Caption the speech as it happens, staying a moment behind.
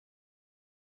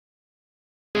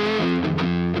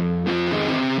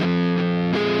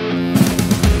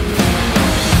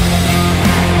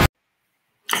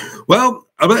Well,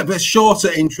 a bit of a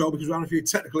shorter intro because we're on a few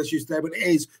technical issues today, but it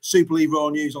is Super League Raw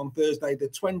News on Thursday, the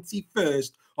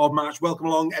 21st of March. Welcome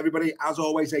along, everybody. As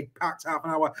always, a packed half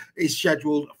an hour is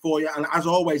scheduled for you. And as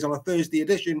always, on a Thursday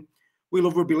edition, we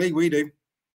love Rugby League, we do.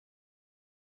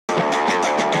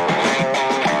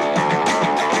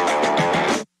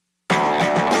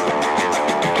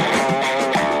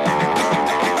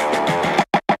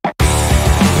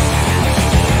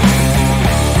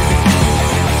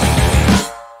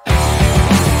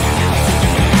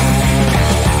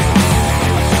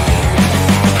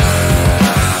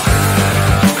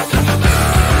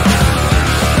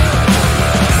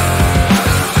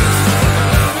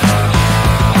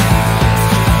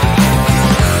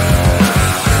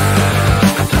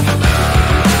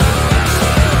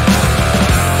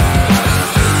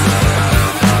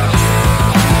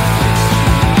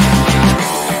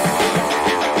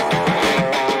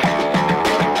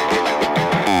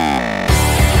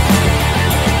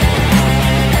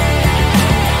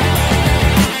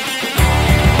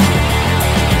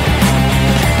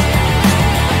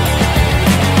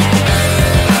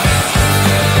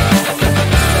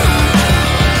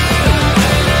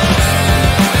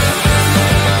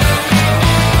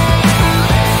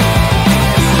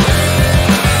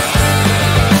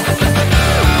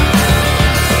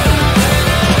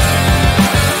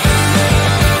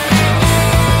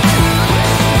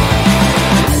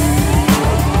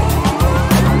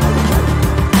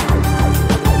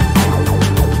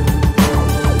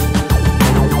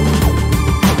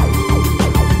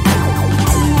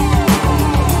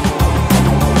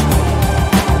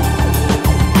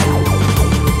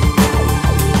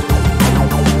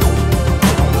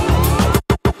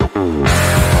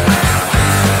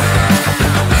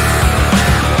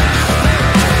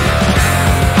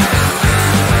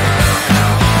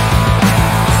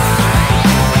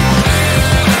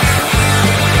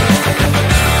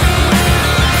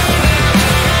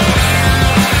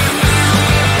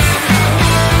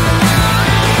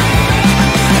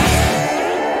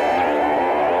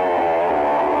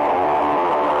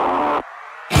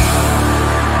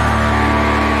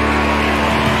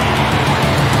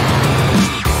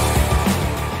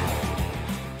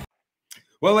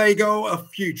 Well, there you go. A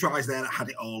few tries there that had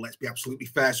it all. Let's be absolutely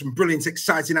fair. Some brilliant,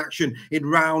 exciting action in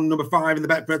round number 5 in the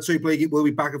Betfred Super League. It will be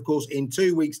back, of course, in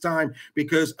 2 weeks' time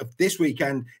because of this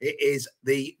weekend. It is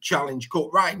the Challenge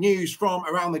Cup. Right, news from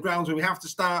around the grounds where we have to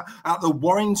start at the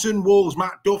Warrington Wolves.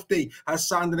 Matt Duffy has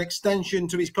signed an extension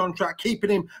to his contract, keeping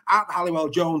him at Halliwell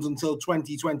Jones until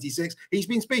 2026. He's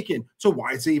been speaking to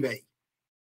YTV.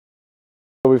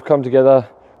 We've come together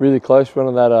really close. We're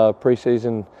on that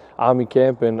pre-season army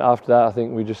camp, and after that I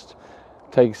think we just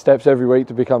take steps every week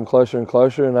to become closer and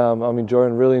closer, and I'm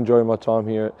really enjoying my time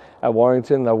here at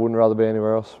Warrington. I wouldn't rather be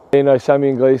anywhere else. You know, Sammy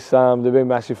and Glees, they've been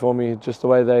massive for me, just the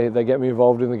way they get me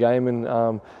involved in the game, and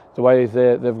the way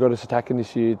they've got us attacking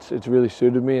this year, it's really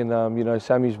suited me. And you know,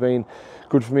 Sammy's been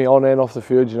good for me on and off the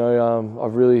field. You know,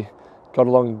 I've really got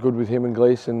along good with him and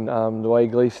Glees, and the way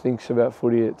Glees thinks about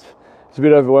footy, it's a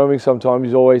bit overwhelming sometimes.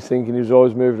 He's always thinking, he's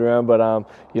always moving around, but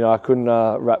you know, I couldn't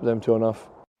wrap them two enough.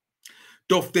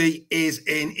 Duffy is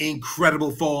in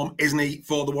incredible form, isn't he,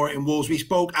 for the Warrington Wolves? We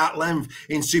spoke at length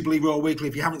in Super League Raw Weekly.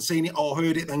 If you haven't seen it or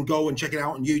heard it, then go and check it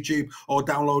out on YouTube or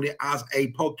download it as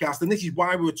a podcast. And this is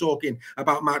why we were talking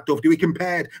about Matt Duffy. We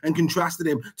compared and contrasted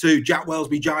him to Jack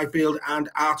Welsby, Jaifield and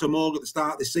Arthur Morgan at the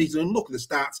start of this season. And look at the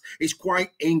stats. It's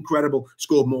quite incredible.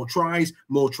 Scored more tries,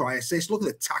 more try assists. Look at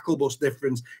the tackle bust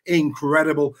difference.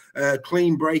 Incredible.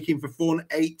 Clean breaking for fun,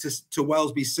 8 to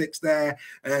Welsby 6 there.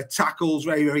 Tackles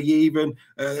very, very even.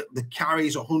 The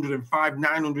carries 105,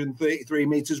 933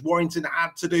 metres. Warrington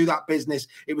had to do that business.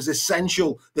 It was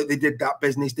essential that they did that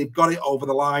business. They've got it over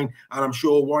the line, and I'm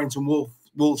sure Warrington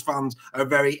Wolves fans are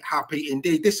very happy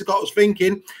indeed. This has got us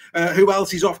thinking, who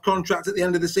else is off contract at the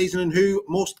end of the season and who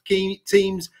must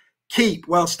teams keep?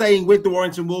 Well, staying with the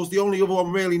Warrington Wolves, the only other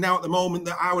one really now at the moment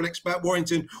that I would expect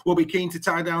Warrington will be keen to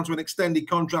tie down to an extended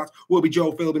contract will be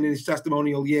Joe Philbin in his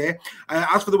testimonial year.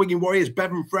 As for the Wigan Warriors,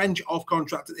 Bevan French off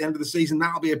contract at the end of the season.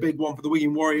 That'll be a big one for the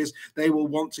Wigan Warriors. They will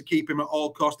want to keep him at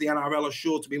all costs. The NRL are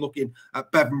sure to be looking at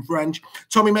Bevan French.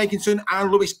 Tommy Makinson and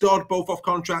Lewis Dodd both off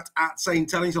contract at St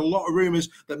Helens. A lot of rumours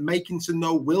that Makinson,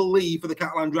 though, will leave for the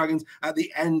Catalan Dragons at the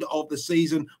end of the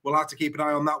season. We'll have to keep an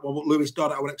eye on that one, but Lewis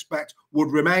Dodd, I would expect,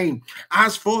 would remain.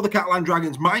 As for the Catalan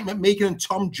Dragons, Mike McMeekin and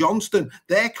Tom Johnston,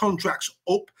 their contracts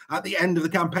up at the end of the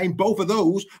campaign. Both of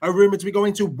those are rumoured to be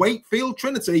going to Wakefield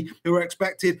Trinity, who are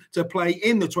expected to play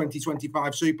in the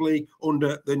 2025 Super League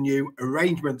under the new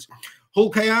arrangements. Hull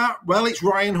KR, well, it's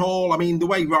Ryan Hall. I mean, the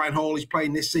way Ryan Hall is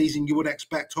playing this season, you would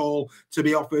expect Hall to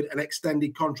be offered an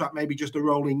extended contract, maybe just a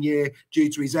rolling year due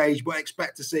to his age, but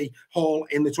expect to see Hall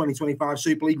in the 2025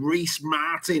 Super League. Reece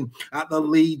Martin at the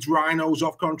Leeds Rhinos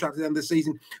off contract at the end of the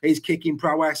season. His kicking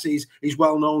prowess is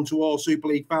well known to all Super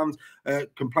League fans.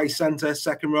 Can play centre,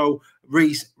 second row.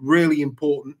 Reece, really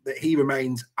important that he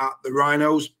remains at the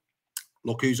Rhinos.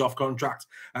 Look who's off contract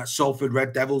at Salford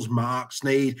Red Devils, Mark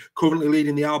Sneyd, currently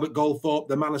leading the Albert Goldthorpe,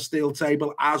 the Man of Steel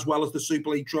table, as well as the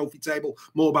Super League trophy table.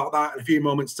 More about that in a few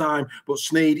moments' time. But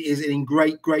Sneyd is in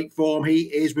great form. He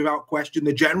is, without question,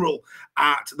 the general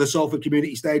at the Salford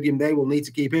Community Stadium. They will need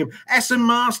to keep him. Essen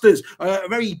Masters, a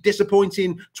very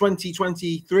disappointing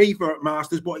 2023 for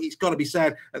Masters, but it's got to be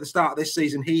said, at the start of this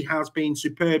season, he has been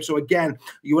superb. So again,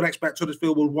 you would expect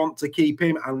Huddersfield will want to keep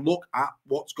him, and look at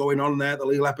what's going on there. The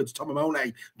Lee Leopards, Tom Amone,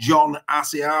 John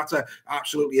Asiata,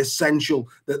 absolutely essential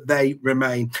that they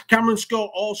remain. Cameron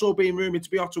Scott also being rumoured to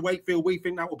be off to Wakefield. We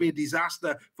think that will be a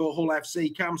disaster for Hull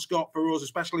FC. Cam Scott, for us,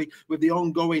 especially with the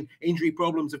ongoing injury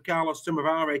problems of Carlos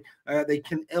Tumavari, they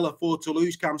can ill afford to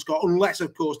lose Cam Scott, unless,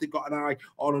 of course, they've got an eye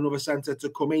on another centre to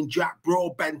come in. Jack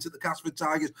Broadbent at the Casford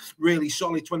Tigers, really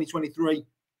solid 2023.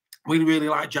 We really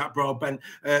like Jack Broadbent.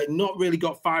 Not really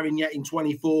got firing yet in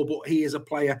 24, but he is a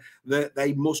player that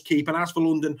they must keep. And as for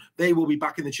London, they will be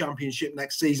back in the Championship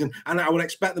next season. And I would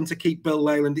expect them to keep Bill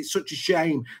Leyland. It's such a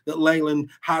shame that Leyland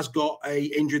has got an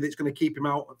injury that's going to keep him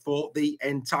out for the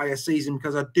entire season,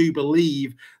 because I do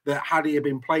believe that had he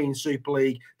been playing Super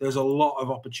League, there's a lot of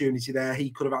opportunity there.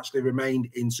 He could have actually remained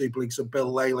in Super League. So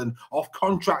Bill Leyland off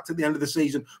contract at the end of the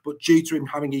season, but due to him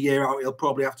having a year out, he'll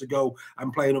probably have to go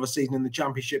and play another season in the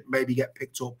Championship, maybe get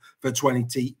picked up for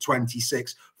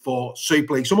 2026 for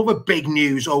Super League. Some other big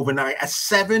news overnight: a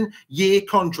 7-year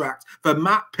contract for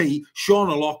Matt Peat, Sean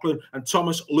O'Loughlin and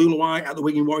Thomas Luluai at the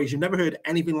Wigan Warriors. You've never heard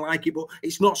anything like it, but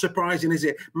it's not surprising, is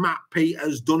it? Matt Peat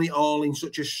has done it all in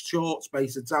such a short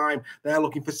space of time. They're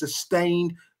looking for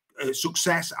sustained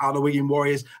success out of the Wigan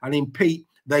Warriors, and in Peat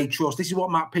they trust. This is what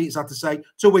Matt Peat's had to say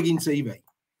to Wigan TV.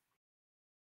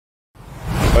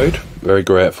 Very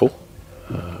grateful.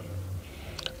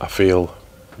 I feel,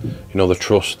 the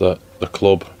trust that the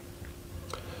club,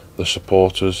 the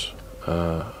supporters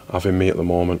have in me at the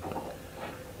moment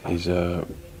is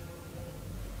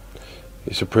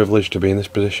it's a privilege to be in this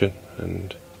position,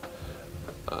 and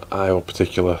I owe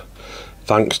particular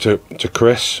thanks to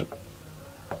Chris,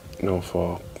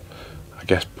 for, I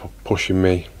guess, pushing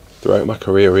me throughout my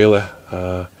career, really,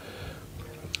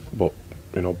 but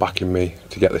backing me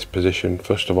to get this position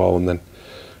first of all, and then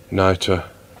now to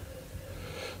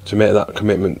make that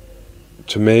commitment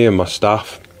to me and my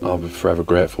staff. I'll be forever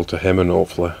grateful to him, and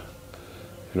hopefully,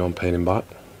 I'm paying him back.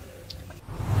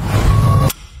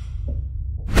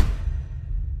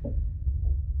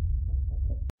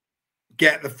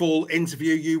 Get the full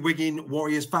interview, you Wigan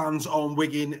Warriors fans, on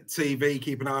Wigan TV.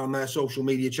 Keep an eye on their social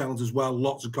media channels as well.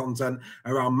 Lots of content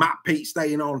around Matt Peat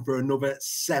staying on for another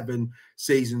 7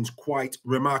 seasons. Quite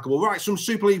remarkable. Right, some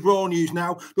Super League Raw news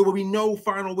now. There will be no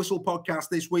final whistle podcast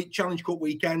this week, Challenge Cup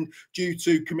weekend, due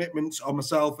to commitments on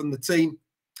myself and the team.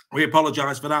 We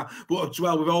apologise for that. But as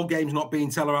well, with all games not being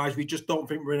televised, we just don't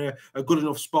think we're in a good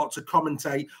enough spot to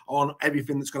commentate on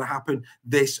everything that's going to happen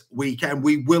this weekend.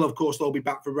 We will, of course, they'll be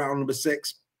back for round number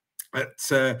 6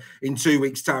 in 2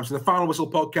 weeks' time. So the Final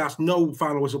Whistle podcast, no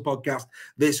Final Whistle podcast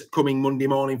this coming Monday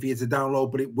morning for you to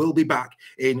download, but it will be back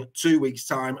in 2 weeks'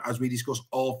 time as we discuss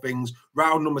all things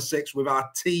round number 6 with our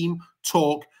Team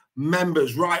Talk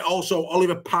members. Right, also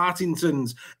Oliver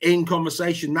Partington's In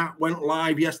Conversation, that went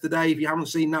live yesterday. If you haven't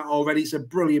seen that already, it's a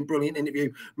brilliant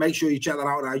interview. Make sure you check that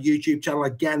out on our YouTube channel.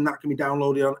 Again, that can be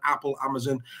downloaded on Apple,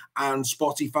 Amazon and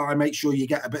Spotify. Make sure you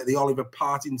get a bit of the Oliver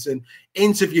Partington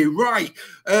interview. Right,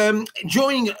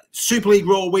 during Super League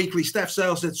Raw Weekly, Steph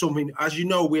Sale said something. As you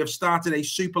know, we have started a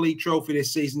Super League trophy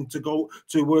this season to go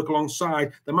to work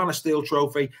alongside the Man of Steel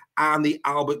trophy and the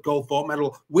Albert Goldthorpe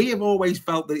medal. We have always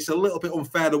felt that it's a little bit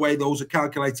unfair the way those are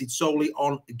calculated solely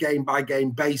on a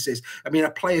game-by-game basis. I mean,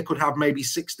 a player could have maybe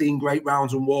 16 great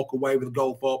rounds and walk away with a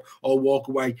Goldthorpe, or walk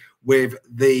away with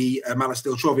the Man of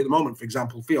Steel trophy. At the moment, for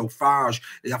example, Theo Farge,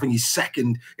 I think he's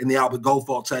second in the Albert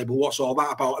Goldthorpe table. What's all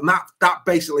that about? And that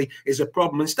basically is a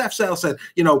problem. And Steph Sale said,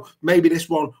 maybe this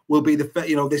one will be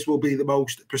this will be the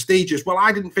most prestigious. Well,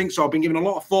 I didn't think so. I've been giving a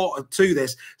lot of thought to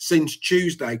this since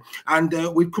Tuesday, and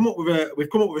we've come up with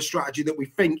a strategy that we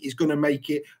think is going to make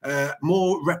it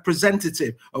more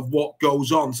representative of what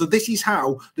goes on. So this is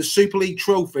how the Super League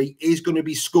trophy is going to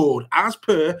be scored, as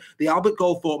per the Albert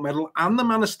Goldthorpe medal and the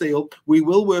Man of Steel Steel, we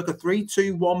will work a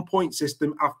 3-2-1 point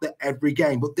system after every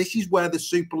game. But this is where the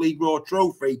Super League Raw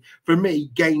trophy, for me,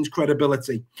 gains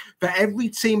credibility. For every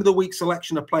Team of the Week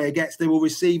selection a player gets, they will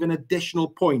receive an additional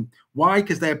point. Why?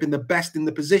 Because they have been the best in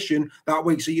the position that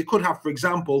week. So you could have, for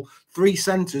example, 3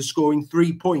 centres scoring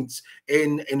 3 points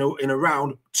in a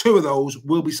round. 2 of those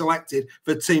will be selected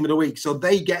for Team of the Week. So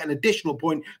they get an additional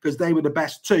point because they were the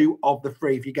best 2 of the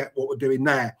 3, if you get what we're doing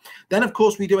there. Then, of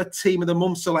course, we do a Team of the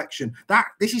Month selection.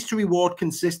 This is to reward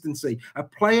consistency. A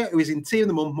player who is in Team of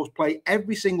the Month must play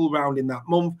every single round in that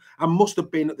month and must have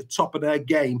been at the top of their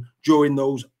game during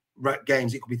those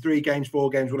games. It could be 3 games, 4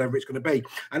 games, whatever it's going to be.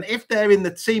 And if they're in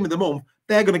the Team of the Month,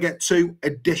 they're going to get 2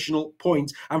 additional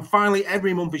points. And finally,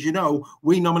 every month, as you know,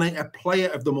 we nominate a Player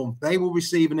of the Month. They will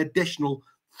receive an additional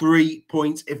 3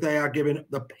 points if they are given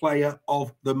the Player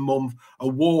of the Month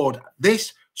award.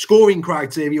 This scoring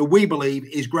criteria, we believe,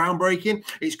 is groundbreaking.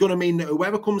 It's going to mean that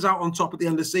whoever comes out on top at the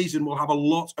end of the season will have a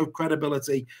lot of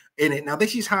credibility in it. Now,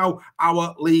 this is how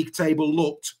our league table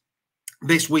looked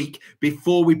this week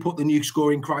before we put the new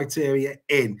scoring criteria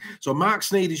in. So Mark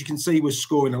Sneed, as you can see, was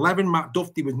scoring 11, Matt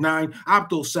Duffy with 9,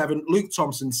 Abdul 7, Luke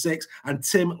Thompson 6, and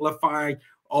Tim Lafay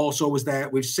also was there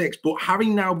with 6. But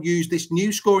having now used this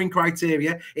new scoring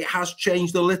criteria, it has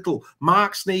changed a little.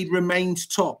 Mark Sneed remains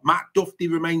top. Matt Duffy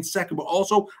remains second, but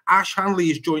also Ash Handley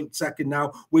is joint second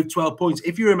now with 12 points.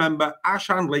 If you remember, Ash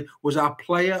Handley was our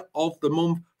Player of the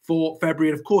Month for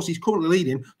February. And of course, he's currently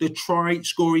leading the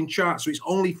try-scoring chart. So it's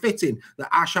only fitting that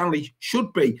Ash Handley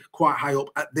should be quite high up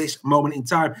at this moment in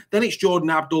time. Then it's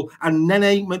Jordan Abdul and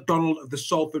Nene McDonald of the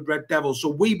Salford Red Devils. So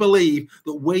we believe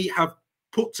that we have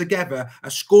put together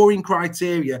a scoring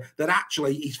criteria that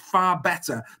actually is far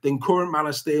better than current Man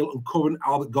of Steel and current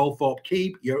Albert Goldthorpe.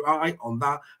 Keep your eye on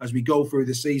that as we go through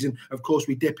the season. Of course,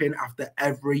 we dip in after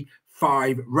every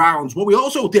 5 rounds. What we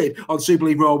also did on Super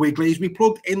League Raw Weekly is we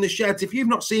plugged In the Sheds. If you've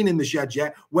not seen In the Sheds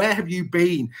yet, where have you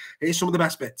been? Here's some of the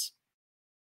best bits.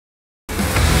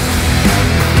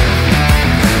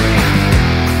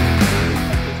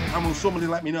 And will somebody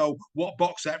let me know what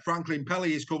box set Franklin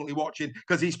Pelly is currently watching,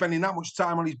 because he's spending that much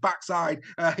time on his backside.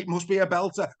 It must be a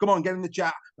belter. Come on, get in the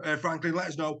chat, Franklin. Let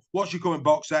us know what's your current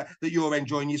box set that you're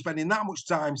enjoying. You're spending that much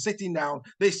time sitting down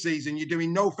this season. You're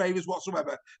doing no favours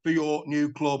whatsoever for your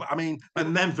new club. I mean,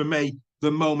 and then for me,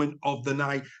 the moment of the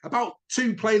night. About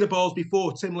 2 play the balls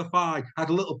before, Tim Lafay had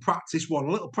a little practice one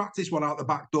out the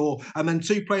back door. And then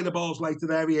 2 play the balls later,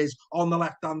 there he is on the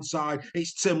left-hand side.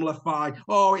 It's Tim Lafay.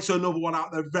 Oh, it's another one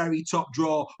out the very top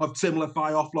drawer of Tim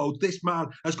Lafay offloads. This man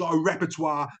has got a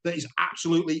repertoire that is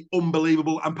absolutely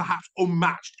unbelievable and perhaps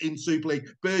unmatched in Super League.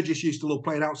 Burgess used to love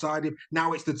playing outside him.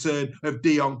 Now it's the turn of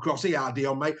Dion Cross. Here,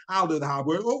 Dion, mate. I'll do the hard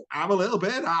work. Oh, have a little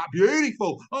bit of that.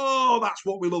 Beautiful. Oh, that's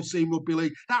what we love seeing Rugby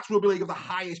League. That's Rugby League of the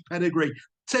highest pedigree.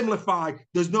 Tim Lafay,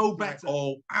 there's no better.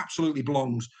 All absolutely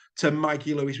belongs to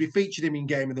Mikey Lewis. We featured him in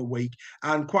Game of the Week,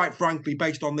 and quite frankly,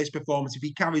 based on this performance, if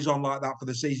he carries on like that for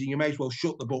the season, you may as well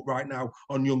shut the book right now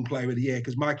on Young Player of the Year,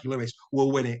 because Mikey Lewis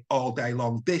will win it all day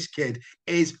long. This kid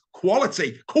is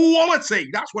quality.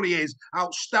 That's what he is.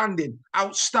 Outstanding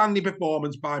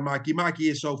performance by Mikey. Mikey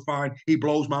is so fine, he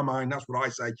blows my mind. That's what I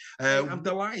say. I'm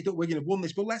delighted that we're going to have won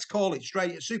this, but let's call it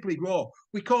straight. At Super League Raw,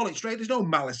 we call it straight. There's no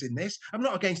malice in this. I'm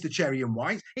not against the cherry and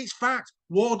white. It's fact.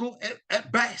 Wardle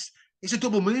at best. It's a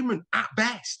double movement at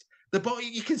best. The body,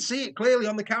 you can see it clearly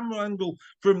on the camera angle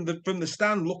from the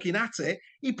stand looking at it.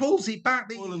 He pulls it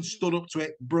back. Moylan stood up to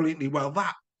it brilliantly well.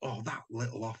 That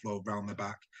little offload round the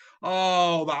back.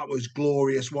 Oh, that was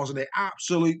glorious, wasn't it?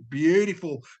 Absolute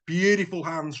beautiful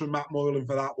hands from Matt Moylan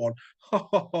for that one.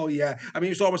 Oh, yeah. I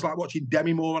mean, it's almost like watching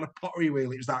Demi Moore on a pottery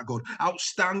wheel. It was that good.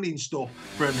 Outstanding stuff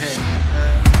from him.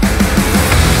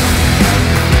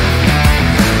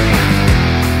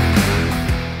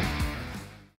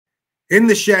 In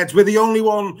the Sheds, we're the only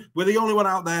one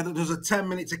out there that does a 10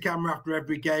 minutes of camera after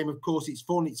every game. Of course, it's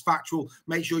fun, it's factual.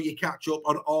 Make sure you catch up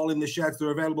on all In the Sheds.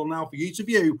 They're available now for you to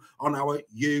view on our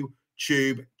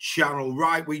YouTube channel.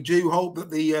 Right, we do hope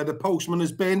that the postman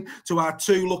has been to our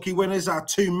 2 lucky winners, our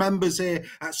 2 members here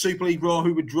at Super League Raw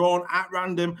who were drawn at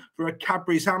random for a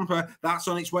Cadbury's hamper. That's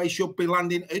on its way, should be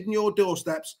landing in your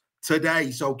doorsteps today,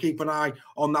 so keep an eye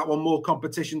on that one. More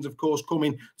competitions, of course,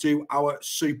 coming to our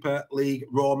Super League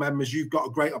Raw members. You've got a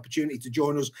great opportunity to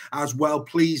join us as well.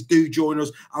 Please do join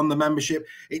us on the membership.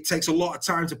 It takes a lot of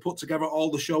time to put together all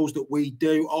the shows that we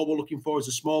do. All we're looking for is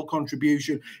a small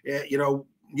contribution. You know,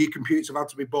 new computers have had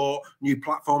to be bought, new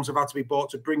platforms have had to be bought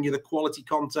to bring you the quality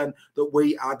content that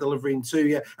we are delivering to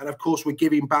you. And of course, we're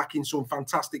giving back in some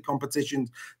fantastic competitions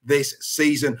this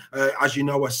season. As you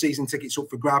know, our season tickets up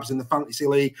for grabs in the Fantasy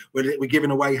League. We're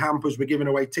giving away hampers, we're giving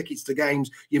away tickets to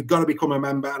games. You've got to become a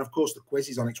member. And of course, the quiz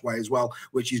is on its way as well,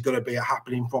 which is going to be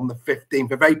happening from the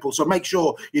 15th of April. So make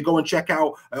sure you go and check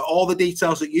out all the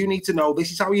details that you need to know.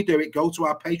 This is how you do it. Go to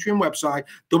our Patreon website,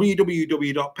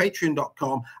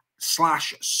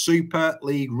 www.patreon.com/Super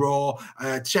League Raw.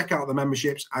 Check out the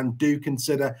memberships and do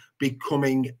consider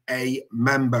becoming a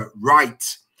member.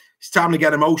 Right, it's time to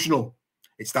get emotional.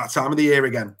 It's that time of the year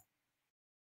again.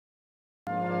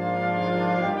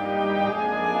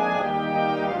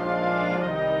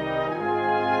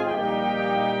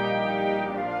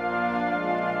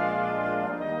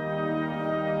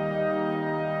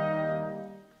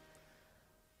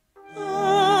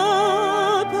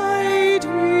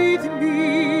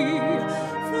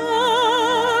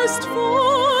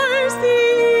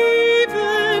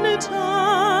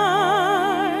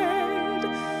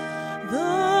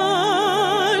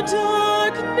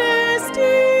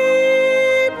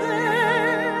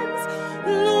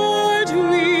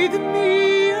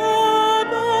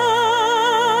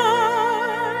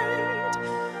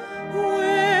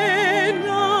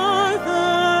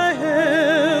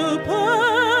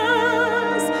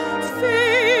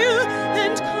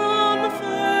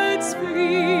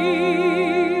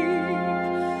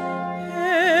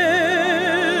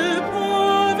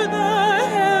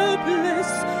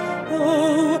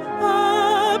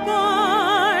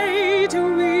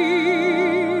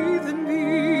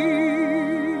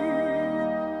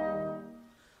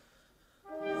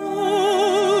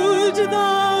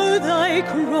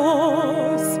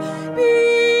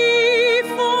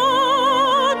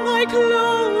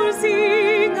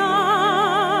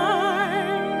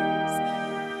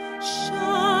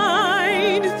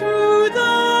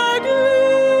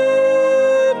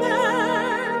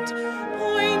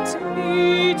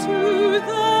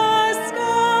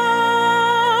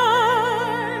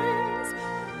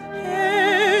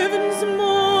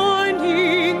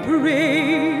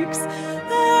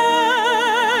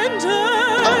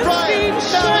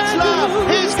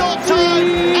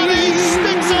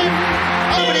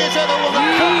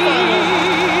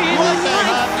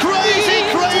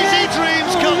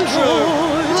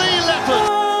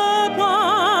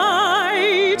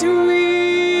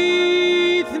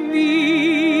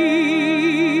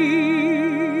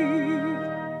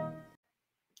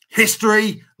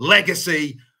 History,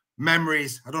 legacy,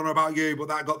 memories. I don't know about you, but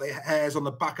that got the hairs on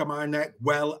the back of my neck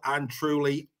well and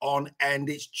truly on end.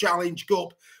 It's Challenge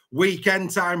Cup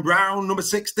weekend time, round number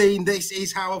 16. This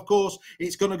is how, of course,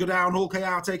 it's going to go down. Hull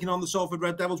KR taking on the Salford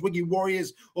Red Devils, Wigan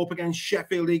Warriors up against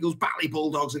Sheffield Eagles, Batley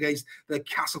Bulldogs against the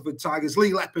Castleford Tigers,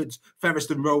 Lee Leopards,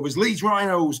 Featherstone Rovers, Leeds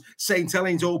Rhinos, St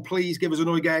Helens. Oh, please give us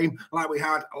another game like we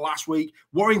had last week.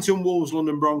 Warrington Wolves,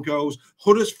 London Broncos,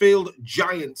 Huddersfield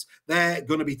Giants. They're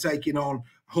going to be taking on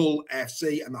Hull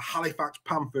FC, and the Halifax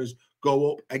Panthers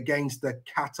go up against the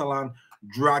Catalan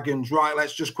Dragons. Right,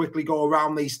 let's just quickly go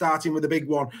around these, starting with the big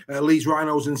one. Leeds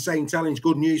Rhinos and St Helens.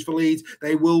 Good news for Leeds.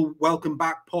 They will welcome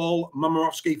back Paul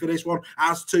Momorowski for this one,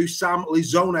 as to Sam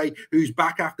Lizone, who's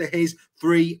back after his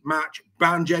 3-match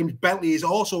ban. James Bentley is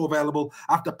also available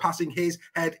after passing his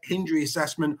head injury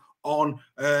assessment on,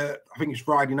 I think it's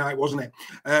Friday night, wasn't it?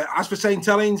 As for St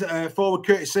Helens, forward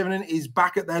Curtis Sivonen is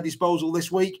back at their disposal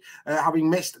this week, having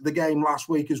missed the game last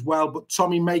week as well. But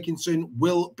Tommy Makinson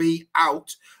will be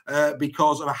out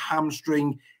because of a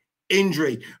hamstring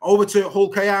injury. Over to Hull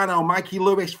KR now. Mikey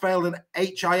Lewis failed an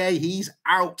HIA. He's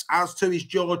out, as to is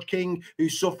George King, who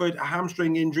suffered a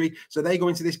hamstring injury. So they go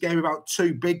into this game about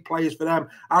 2 big players for them.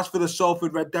 As for the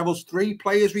Salford Red Devils, 3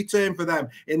 players return for them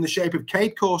in the shape of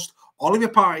Cade Cust, Oliver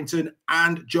Partington,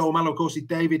 and Joe Mello. Of course, it's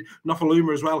David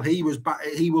Nofaluma as well. He was back.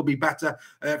 He will be better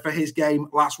for his game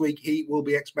last week. He will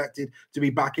be expected to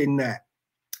be back in there.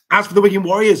 As for the Wigan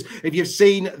Warriors, if you've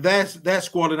seen their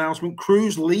squad announcement,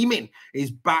 Cruz Leeming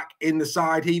is back in the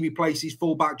side. He replaces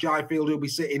fullback Jai Field, who'll be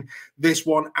sitting this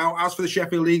one out. As for the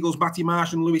Sheffield Eagles, Matty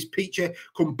Marsh and Lewis Peacher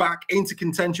come back into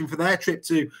contention for their trip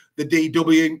to the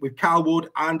DW, with Carl Wood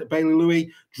and Bailey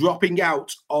Louis dropping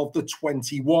out of the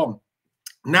 21.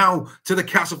 Now to the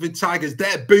Castleford Tigers.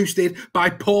 They're boosted by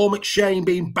Paul McShane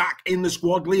being back in the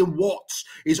squad. Liam Watts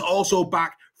is also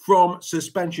back from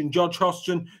suspension. George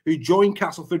Hodgson, who joined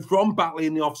Castleford from Batley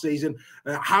in the off-season,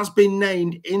 has been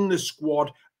named in the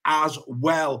squad as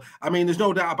well. I mean, there's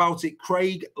no doubt about it.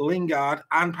 Craig Lingard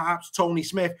and perhaps Tony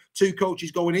Smith, 2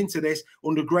 coaches going into this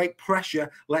under great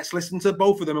pressure. Let's listen to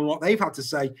both of them and what they've had to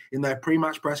say in their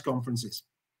pre-match press conferences.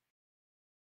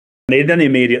 Need any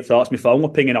immediate thoughts? My phone were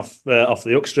pinging off the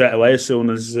hook straight away as soon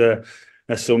as a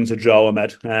draw were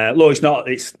made. Look,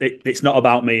 it's not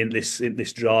about me in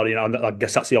this draw. You know, I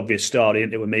guess that's the obvious story,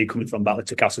 isn't it, with me coming from Batley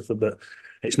to Castleford, but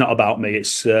it's not about me.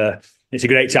 It's a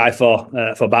great tie for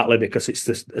Batley because it's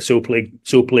the Super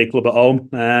League club at home.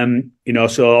 You know,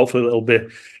 so hopefully it'll be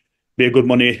a good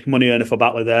money earner for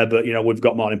Batley there. But you know, we've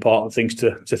got more important things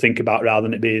to think about rather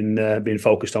than it being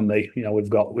focused on me. You know, we've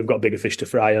got bigger fish to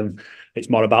fry, and it's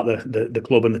more about the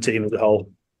club and the team as a whole.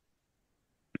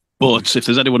 But if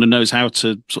there's anyone who knows how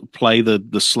to sort of play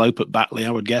the slope at Batley,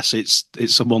 I would guess it's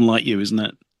someone like you, isn't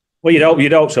it? Well,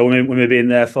 you'd hope so. When we've been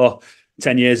there for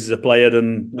 10 years as a player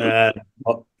and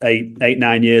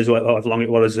 8-9 years, however long it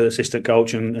was as assistant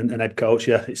coach and head coach.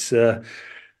 Yeah, it's.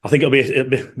 I think it'll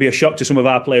be a shock to some of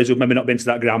our players who've maybe not been to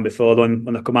that ground before when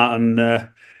they come out and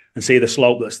see the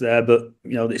slope that's there. But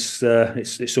you know, it's something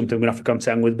we're going to have to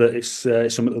contend with. But it's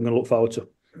something we're going to look forward to.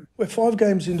 We're 5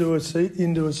 games into a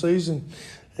season,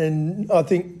 and I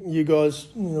think you guys,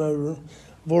 you know,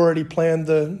 have already planned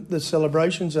the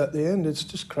celebrations at the end. It's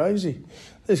just crazy.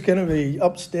 There's going to be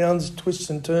ups, downs,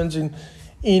 twists and turns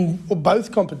in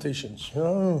both competitions. You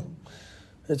know,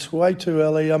 it's way too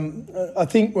early. I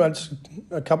think once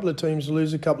a couple of teams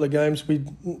lose a couple of games,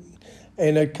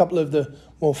 and a couple of the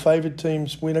more favoured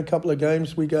teams win a couple of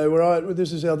games, we go, all right, well,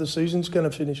 this is how the season's going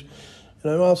to finish.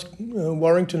 You know, ask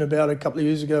Warrington about a couple of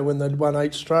years ago when they'd won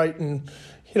 8 straight and,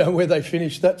 you know, where they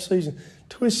finished that season.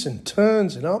 Twists and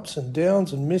turns and ups and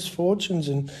downs and misfortunes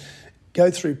and go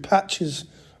through patches.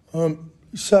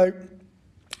 So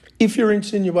if you're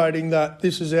insinuating that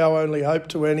this is our only hope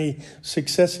to any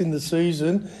success in the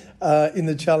season in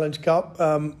the Challenge Cup,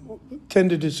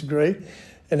 tend to disagree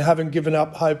and haven't given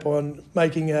up hope on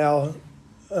making our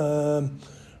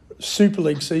Super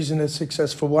League season a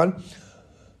successful one.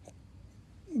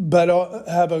 But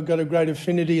have I got a great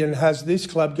affinity, and has this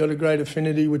club got a great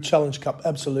affinity with Challenge Cup?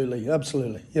 Absolutely,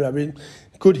 absolutely. You know, I mean,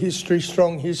 good history,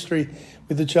 strong history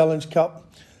with the Challenge Cup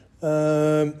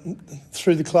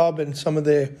through the club and some of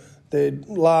their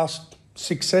last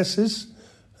successes.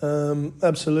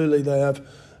 Absolutely, they have.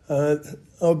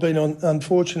 I've been on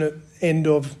unfortunate end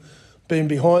of being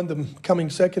behind them, coming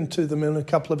second to them on a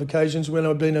couple of occasions when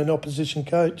I've been an opposition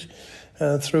coach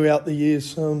throughout the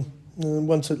years.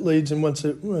 Once at Leeds and once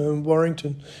at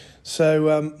Warrington.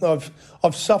 So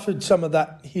I've suffered some of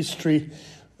that history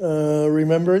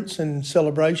remembrance and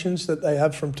celebrations that they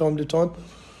have from time to time.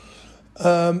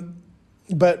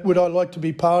 But would I like to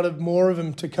be part of more of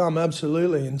them to come?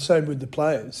 Absolutely, and same with the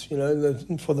players. You know,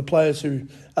 for the players who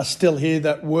are still here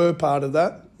that were part of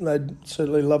that, they'd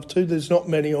certainly love to. There's not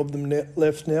many of them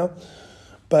left now.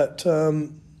 But,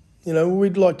 you know,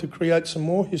 we'd like to create some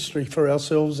more history for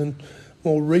ourselves and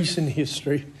more recent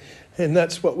history, and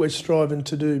that's what we're striving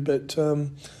to do. But you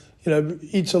know,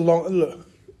 it's a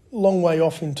long way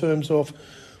off in terms of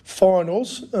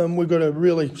finals. We've got a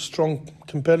really strong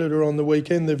competitor on the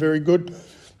weekend. They're very good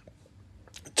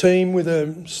team with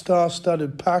a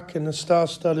star-studded pack and a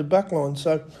star-studded backline.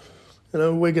 So, you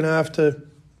know, we're going to have to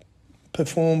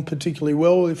perform particularly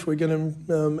well if we're going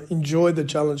to enjoy the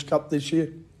Challenge Cup this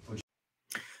year.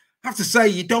 I have to say,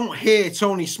 you don't hear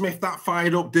Tony Smith that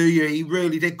fired up, do you? He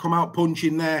really did come out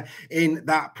punching there in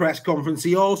that press conference.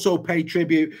 He also paid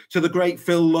tribute to the great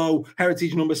Phil Lowe,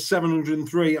 heritage number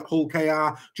 703 at Hull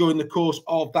KR during the course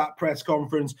of that press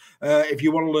conference. If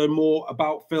you want to learn more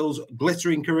about Phil's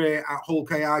glittering career at Hull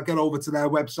KR, get over to their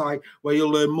website where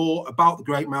you'll learn more about the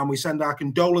great man. We send our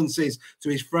condolences to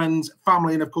his friends,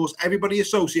 family, and, of course, everybody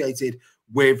associated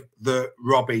with the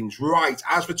Robins. Right,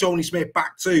 as for Tony Smith,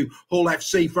 back to Hull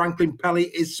FC, Franklin Pelly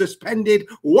is suspended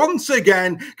once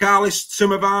again. Carlos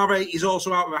Sumavare is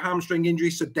also out with a hamstring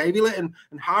injury, so Davy Litton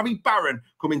and Harvey Barron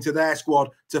come into their squad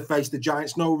to face the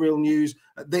Giants. No real news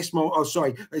at this moment. Oh,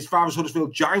 sorry, as far as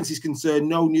Huddersfield Giants is concerned,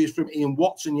 no news from Ian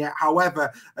Watson yet.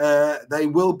 However, they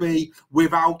will be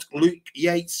without Luke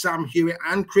Yates, Sam Hewitt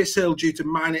and Chris Hill due to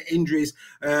minor injuries,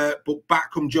 but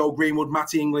back come Joe Greenwood,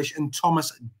 Matty English and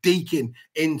Thomas Deakin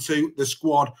into the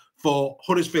squad for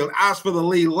Huddersfield. As for the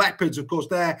Lee Leopards, of course,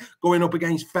 they're going up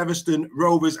against Featherstone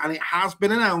Rovers, and it has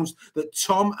been announced that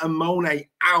Tom Amone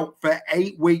out for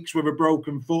 8 weeks with a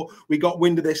broken foot. We got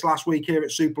wind of this last week here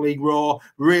at Super League Raw.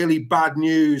 Really bad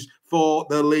news for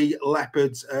the Lee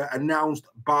Leopards, announced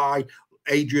by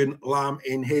Adrian Lamb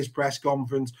in his press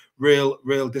conference.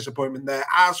 Real disappointment there.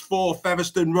 As for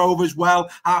Featherstone Rovers, well,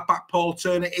 halfback Paul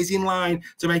Turner is in line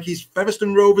to make his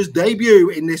Featherstone Rovers debut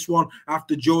in this one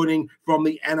after joining from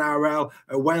the NRL.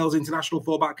 Wales international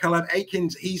fullback Caleb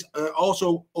Aikins, he's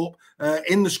also up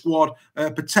in the squad,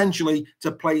 potentially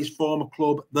to play his former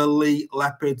club, the Lee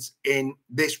Leopards, in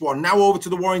this one. Now over to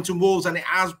the Warrington Wolves, and it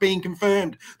has been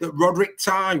confirmed that Roderick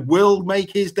Ty will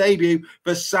make his debut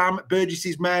for Sam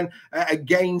Burgess's men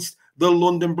against the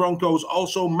London Broncos.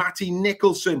 Also, Matty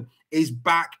Nicholson is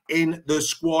back in the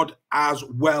squad as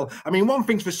well. I mean, one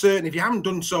thing's for certain, if you haven't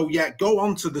done so yet, go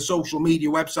onto the social media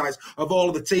websites of all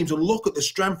of the teams and look at the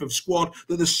strength of squad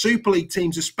that the Super League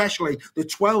teams, especially the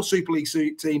 12 Super League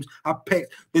teams, have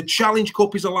picked. The Challenge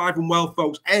Cup is alive and well,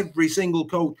 folks. Every single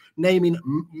coach naming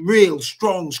real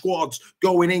strong squads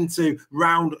going into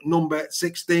round number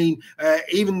 16.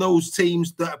 Even those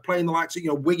teams that are playing the likes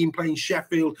of, Wigan playing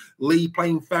Sheffield, Lee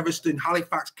playing Featherstone,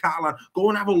 Halifax, Catalan. Go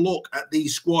and have a look at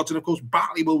these squads. And of course,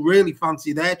 Batley will really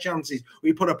fancy their chances.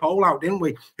 We put a poll out, didn't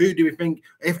we? Who do we think,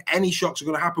 if any shocks are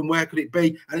going to happen, where could it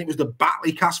be? And it was the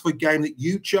Batley-Casford game that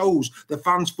you chose. The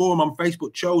fans forum on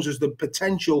Facebook chose as the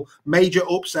potential major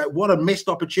upset. What a missed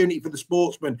opportunity for the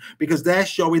Sportsmen, because they're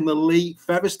showing the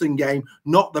Lee-Featherstone game,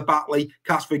 not the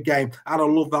Batley-Casford game. And I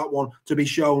love that one to be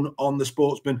shown on the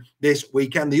Sportsmen this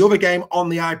weekend. The other game on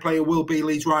the iPlayer will be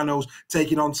Leeds Rhinos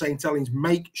taking on St Helens.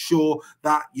 Make sure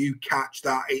that you catch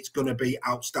that. It's going to be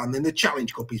outstanding. The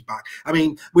Challenge Cup is back. I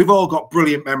mean, we've all got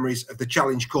brilliant memories of the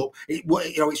Challenge Cup.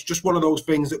 It's just one of those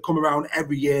things that come around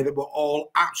every year that we're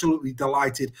all absolutely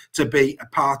delighted to be a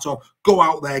part of. Go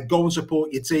out there, go and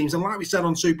support your teams. And like we said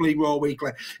on Super League Raw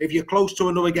Weekly, if you're close to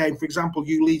another game, for example,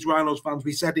 you Leeds Rhinos fans,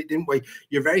 we said it, didn't we?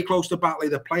 You're very close to Batley.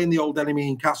 They're playing the old enemy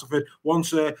in Castleford.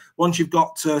 Once you've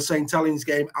got St Helens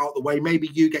game out the way, maybe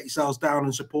you get yourselves down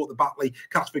and support the Batley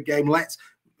Castleford game.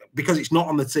 Because it's not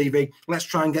on the TV, let's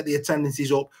try and get the attendances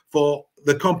up for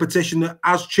the competition that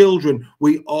as children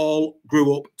we all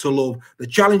grew up to love. The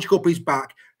Challenge Cup is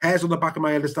back. Hairs on the back of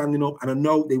my head are standing up, and I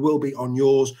know they will be on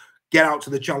yours. Get out to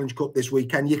the Challenge Cup this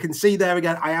weekend. You can see there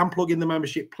again, I am plugging the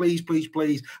membership. Please, please,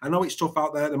 please. I know it's tough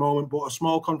out there at the moment, but a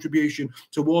small contribution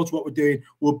towards what we're doing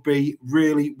would be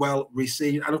really well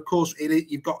received. And of course,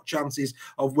 you've got chances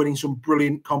of winning some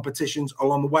brilliant competitions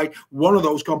along the way. One of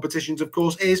those competitions, of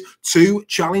course, is 2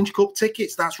 Challenge Cup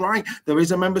tickets. That's right. There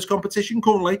is a members competition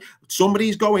currently.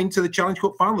 Somebody's going to the Challenge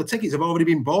Cup final. The tickets have already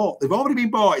been bought. They've already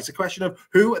been bought. It's a question of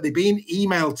who are they being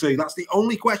emailed to. That's the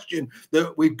only question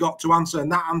that we've got to answer. And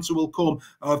that answer will come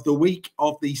of the week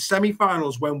of the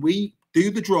semi-finals when we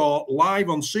do the draw live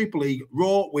on Super League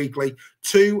Raw Weekly.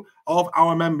 2 of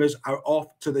our members are off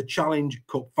to the Challenge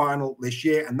Cup final this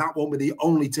year, and that won't be the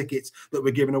only tickets that we're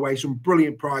giving away. Some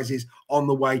brilliant prizes on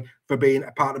the way for being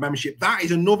a part of the membership. That is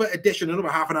another edition, another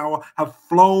half an hour have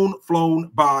flown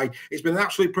by. It's been an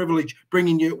absolute privilege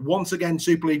bringing you once again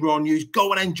Super League Raw news.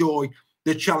 Go and enjoy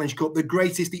the Challenge Cup, the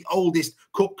greatest, the oldest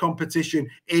cup competition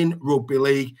in Rugby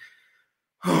League.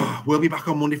 We'll be back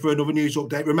on Monday for another news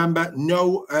update. Remember,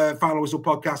 no Final Whistle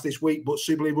podcast this week, but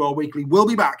Super League Raw Weekly will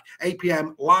be back 8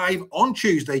 p.m. live on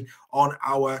Tuesday on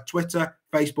our Twitter,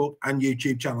 Facebook, and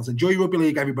YouTube channels. Enjoy your Rugby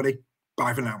League, everybody.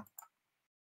 Bye for now.